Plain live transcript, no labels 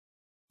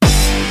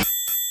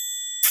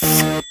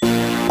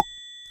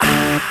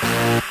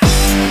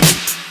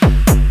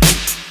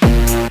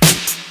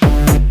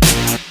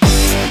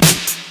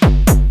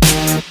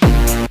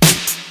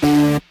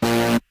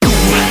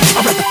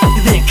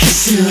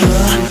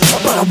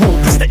I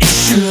won't press the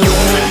issue.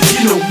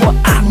 You know what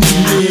I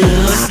needed,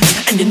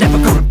 and you're never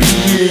gonna be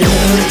it.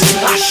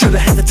 I should've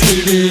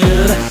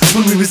hesitated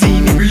when we was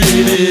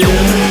inebriated,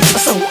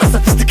 so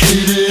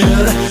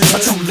unsophisticated,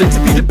 too late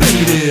to be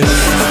debated.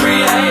 3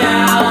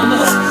 a.m.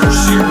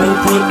 she won't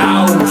put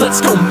out.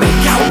 Let's go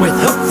make out with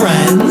her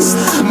friends.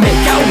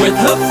 Make out with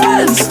her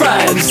friends. It's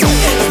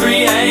 3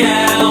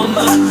 a.m.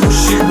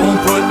 she won't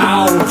put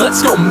out.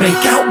 Let's go make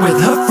out with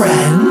her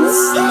friends.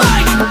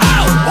 Make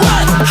out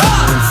with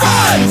her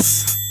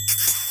friends.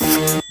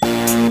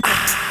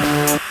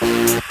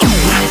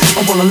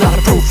 I want a lot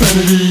of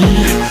profanity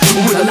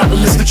with a lot of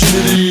less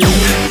virginity.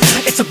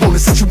 It's a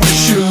bonus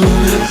situation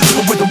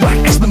with a whack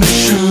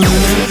explanation,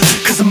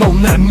 cause I'm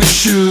on that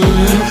mission,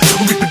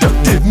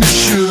 reproductive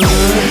mission.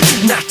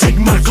 Now take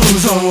my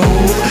clothes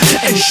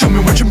off and show me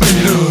what you're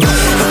made of.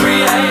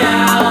 3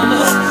 a.m.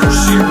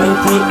 she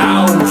won't put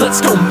out. Let's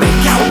go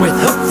make out with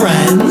her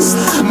friends.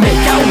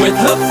 Make out with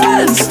her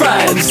friends.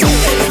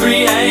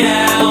 3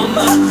 a.m.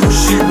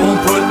 she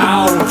won't put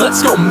out.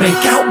 Let's go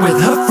make out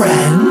with her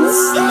friends.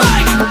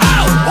 Make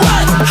out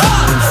with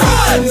her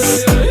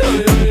friends.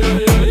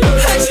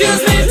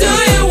 Excuse me, do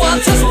you want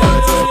to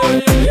smoke?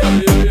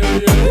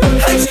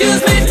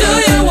 Excuse me, do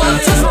you want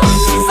to smoke?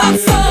 I'm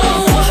so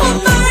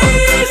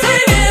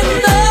amazing in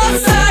the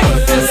sack.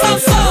 I'm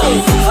so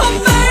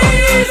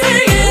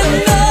amazing in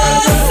the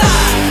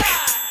sack.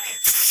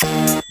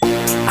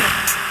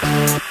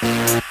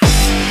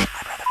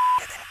 I'd rather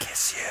f*** than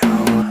kiss you.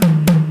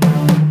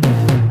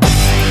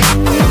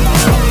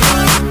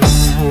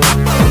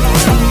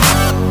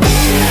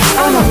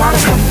 A lot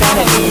of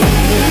profanity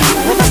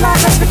with a lot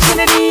less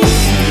virginity.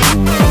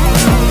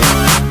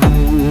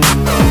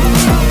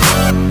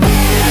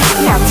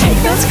 Now take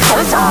those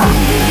clothes off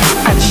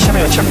and show me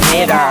what you're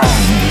made of.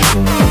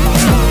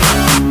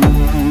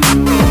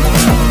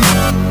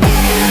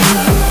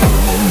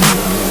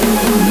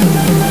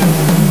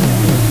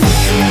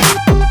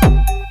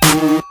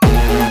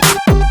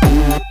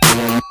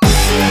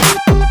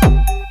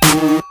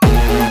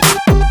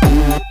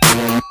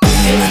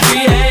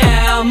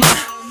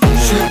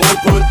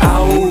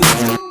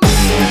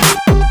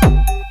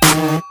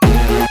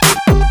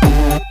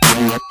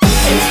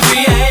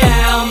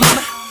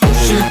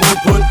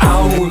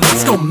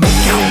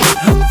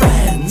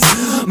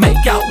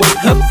 Make out with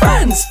her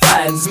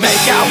friends.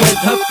 Make out with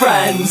her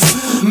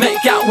friends.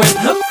 Make out with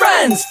her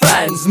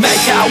friends.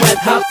 Make out with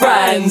her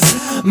friends.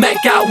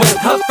 Make out with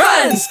her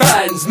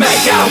friends.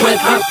 Make out with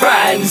her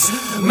friends.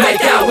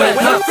 Make out with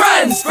her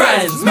friends.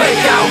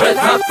 Make out with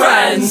her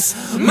friends.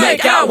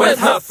 Make out with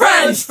her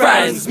friends.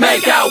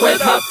 Make out with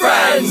her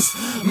friends.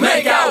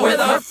 Make out with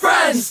her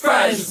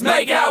friends.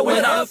 Make out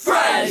with her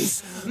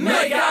friends.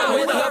 Make out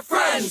with her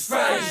friends.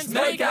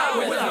 Make out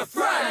with her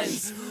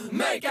friends.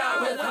 Make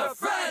out with her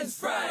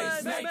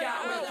friends. Make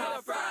out with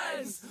her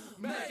friends.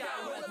 Make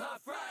out with her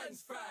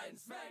friends.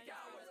 Make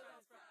out with